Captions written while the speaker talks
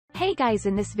Hey guys,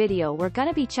 in this video we're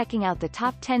gonna be checking out the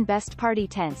top 10 best party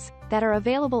tents that are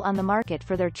available on the market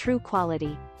for their true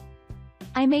quality.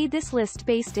 I made this list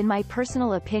based in my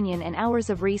personal opinion and hours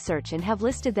of research and have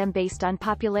listed them based on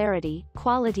popularity,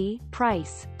 quality,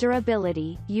 price,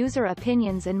 durability, user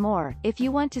opinions and more. If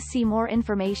you want to see more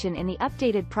information in the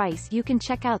updated price, you can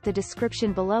check out the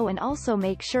description below and also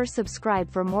make sure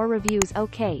subscribe for more reviews.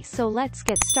 Okay, so let's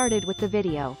get started with the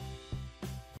video.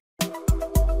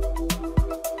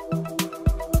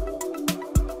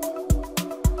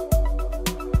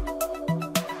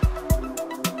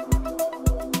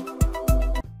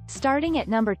 Starting at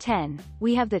number 10,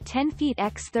 we have the 10 feet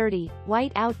x 30,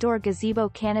 white outdoor gazebo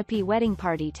canopy wedding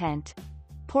party tent.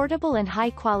 Portable and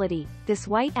high quality, this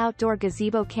white outdoor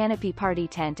gazebo canopy party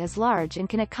tent is large and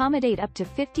can accommodate up to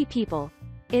 50 people.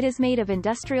 It is made of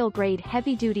industrial-grade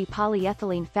heavy-duty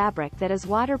polyethylene fabric that is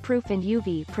waterproof and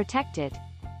UV protected.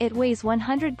 It weighs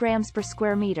 100 grams per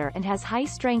square meter and has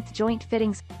high-strength joint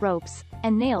fittings, ropes,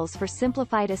 and nails for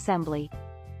simplified assembly.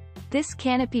 This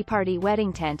canopy party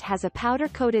wedding tent has a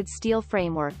powder-coated steel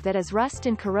framework that is rust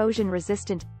and corrosion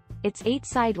resistant. Its 8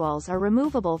 sidewalls are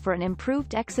removable for an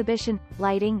improved exhibition,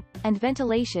 lighting, and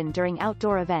ventilation during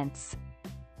outdoor events.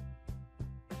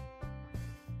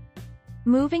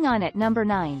 Moving on at number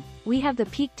 9, we have the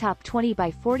Peaktop 20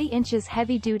 by 40 inches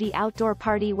heavy-duty outdoor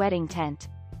party wedding tent.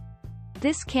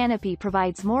 This canopy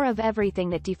provides more of everything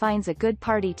that defines a good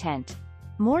party tent.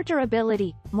 More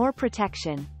durability, more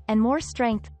protection, and more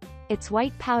strength. Its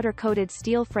white powder-coated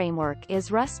steel framework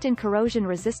is rust and corrosion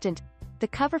resistant. The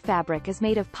cover fabric is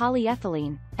made of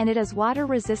polyethylene, and it is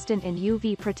water-resistant and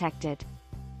UV protected.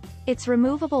 Its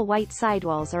removable white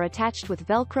sidewalls are attached with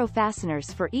Velcro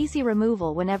fasteners for easy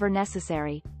removal whenever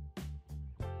necessary.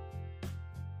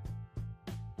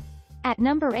 At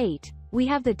number 8, we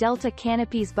have the Delta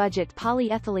Canopies Budget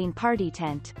Polyethylene Party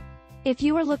Tent. If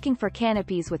you are looking for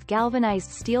canopies with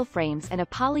galvanized steel frames and a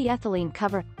polyethylene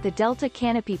cover, the Delta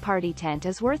Canopy Party Tent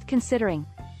is worth considering.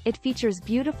 It features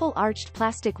beautiful arched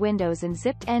plastic windows and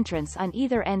zipped entrance on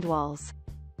either end walls.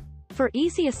 For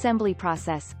easy assembly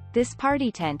process, this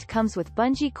party tent comes with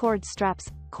bungee cord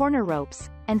straps, corner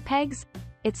ropes, and pegs.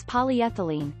 Its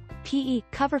polyethylene, PE,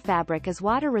 cover fabric is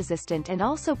water resistant and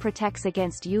also protects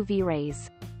against UV rays.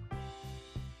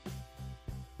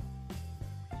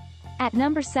 At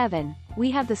number 7, we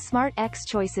have the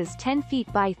Smartxchoices 10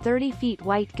 feet by 30 feet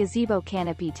white gazebo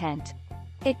canopy tent.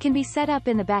 It can be set up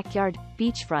in the backyard,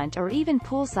 beachfront or even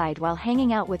poolside while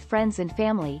hanging out with friends and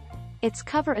family. Its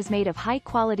cover is made of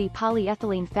high-quality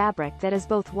polyethylene fabric that is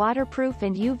both waterproof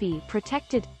and UV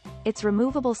protected. Its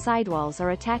removable sidewalls are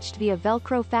attached via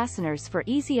Velcro fasteners for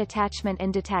easy attachment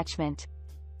and detachment.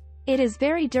 It is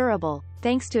very durable,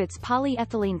 thanks to its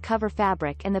polyethylene cover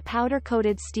fabric and the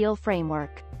powder-coated steel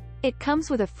framework. It comes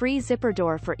with a free zipper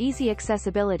door for easy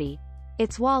accessibility.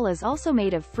 Its wall is also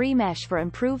made of free mesh for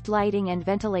improved lighting and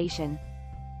ventilation.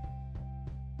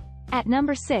 At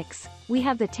number 6, we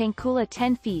have the Tangkula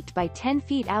 10 feet by 10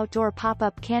 feet outdoor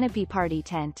pop-up canopy party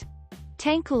tent.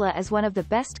 Tangkula is one of the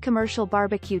best commercial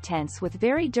barbecue tents with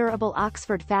very durable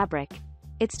Oxford fabric.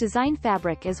 Its design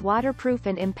fabric is waterproof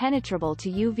and impenetrable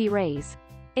to UV rays.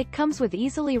 It comes with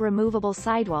easily removable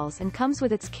sidewalls and comes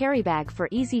with its carry bag for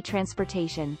easy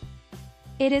transportation.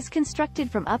 It is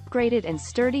constructed from upgraded and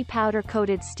sturdy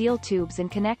powder-coated steel tubes and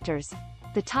connectors.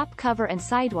 The top cover and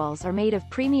sidewalls are made of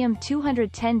premium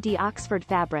 210D Oxford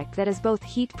fabric that is both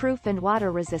heat-proof and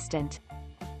water-resistant.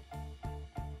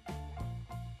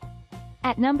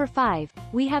 At number 5,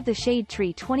 we have the Shade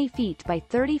Tree 20 feet by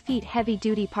 30 feet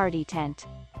heavy-duty party tent.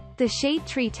 The Shade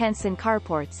Tree Tents and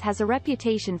Carports has a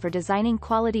reputation for designing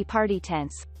quality party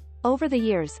tents. Over the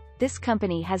years, this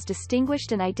company has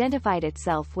distinguished and identified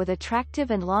itself with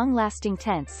attractive and long-lasting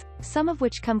tents, some of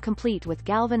which come complete with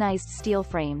galvanized steel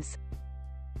frames.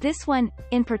 This one,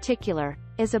 in particular,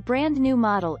 is a brand new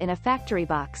model in a factory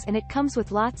box and it comes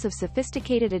with lots of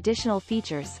sophisticated additional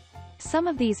features. Some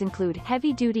of these include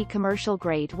heavy-duty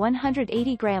commercial-grade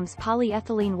 180 grams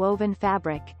polyethylene woven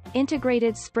fabric,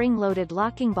 integrated spring-loaded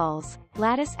locking balls,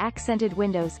 lattice-accented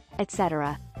windows,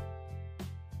 etc.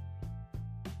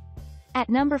 At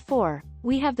number 4,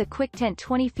 we have the Quictent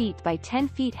 20 feet by 10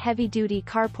 feet heavy-duty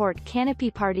Carport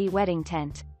canopy party wedding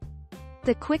tent.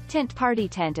 The Quictent party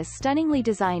tent is stunningly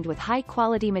designed with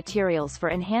high-quality materials for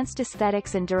enhanced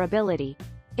aesthetics and durability.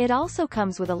 It also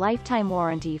comes with a lifetime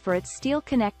warranty for its steel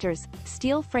connectors,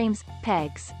 steel frames,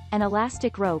 pegs, and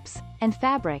elastic ropes, and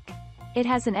fabric. It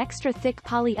has an extra thick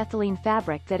polyethylene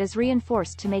fabric that is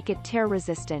reinforced to make it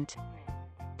tear-resistant.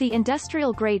 The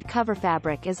industrial-grade cover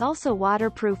fabric is also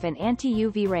waterproof and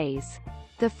anti-UV rays.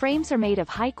 The frames are made of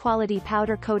high-quality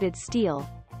powder-coated steel.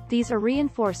 These are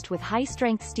reinforced with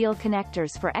high-strength steel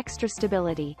connectors for extra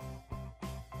stability.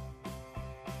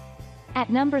 At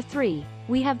number 3,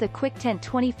 we have the Quictent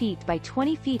 20 feet by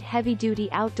 20 feet heavy-duty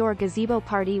outdoor gazebo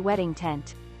party wedding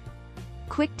tent.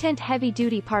 Quictent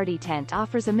heavy-duty party tent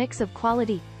offers a mix of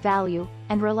quality, value,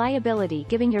 and reliability,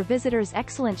 giving your visitors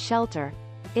excellent shelter.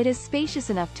 It is spacious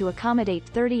enough to accommodate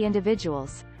 30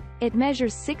 individuals. It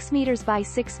measures 6 meters by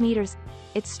 6 meters.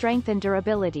 Its strength and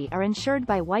durability are ensured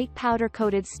by white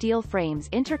powder-coated steel frames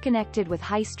interconnected with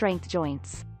high-strength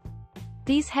joints.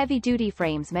 These heavy-duty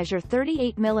frames measure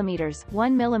 38 mm,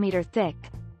 1 mm thick.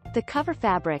 The cover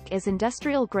fabric is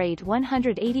industrial-grade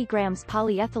 180 grams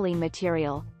polyethylene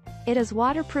material. It is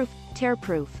waterproof,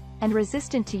 tear-proof, and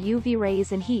resistant to UV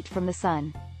rays and heat from the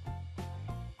sun.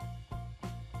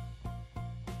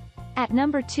 At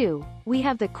number 2, we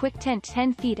have the Quictent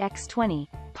 10 feet x 20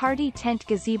 Party Tent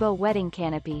Gazebo Wedding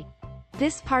Canopy.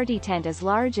 This party tent is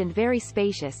large and very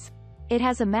spacious. It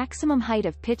has a maximum height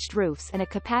of pitched roofs and a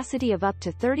capacity of up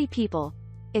to 30 people.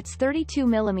 Its 32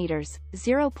 mm,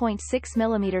 0.6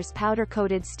 mm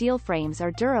powder-coated steel frames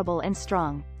are durable and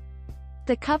strong.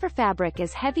 The cover fabric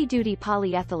is heavy-duty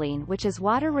polyethylene, which is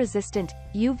water-resistant,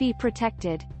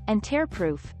 UV-protected, and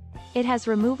tear-proof. It has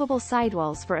removable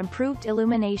sidewalls for improved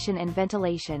illumination and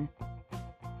ventilation.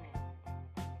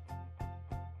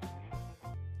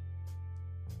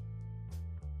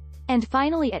 And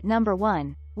finally, at number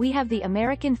 1, we have the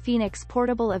American Phoenix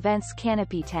Portable Events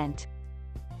Canopy Tent.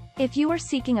 If you are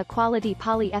seeking a quality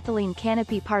polyethylene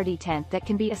canopy party tent that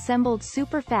can be assembled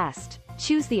super fast,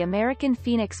 choose the American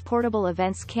Phoenix Portable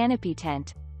Events Canopy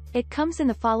Tent. It comes in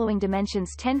the following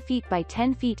dimensions: 10 feet by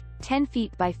 10 feet, 10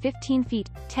 feet by 15 feet,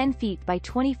 10 feet by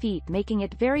 20 feet, making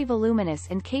it very voluminous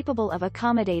and capable of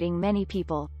accommodating many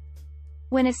people.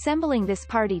 When assembling this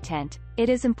party tent, it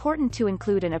is important to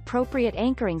include an appropriate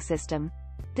anchoring system.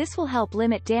 This will help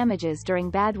limit damages during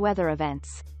bad weather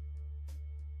events.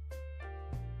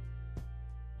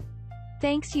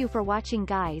 Thanks you for watching,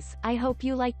 guys. I hope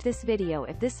you liked this video.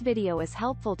 If this video is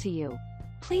helpful to you,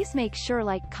 please make sure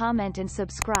like, comment and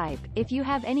subscribe. If you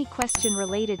have any question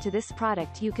related to this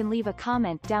product, you can leave a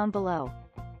comment down below.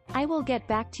 I will get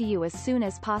back to you as soon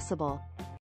as possible.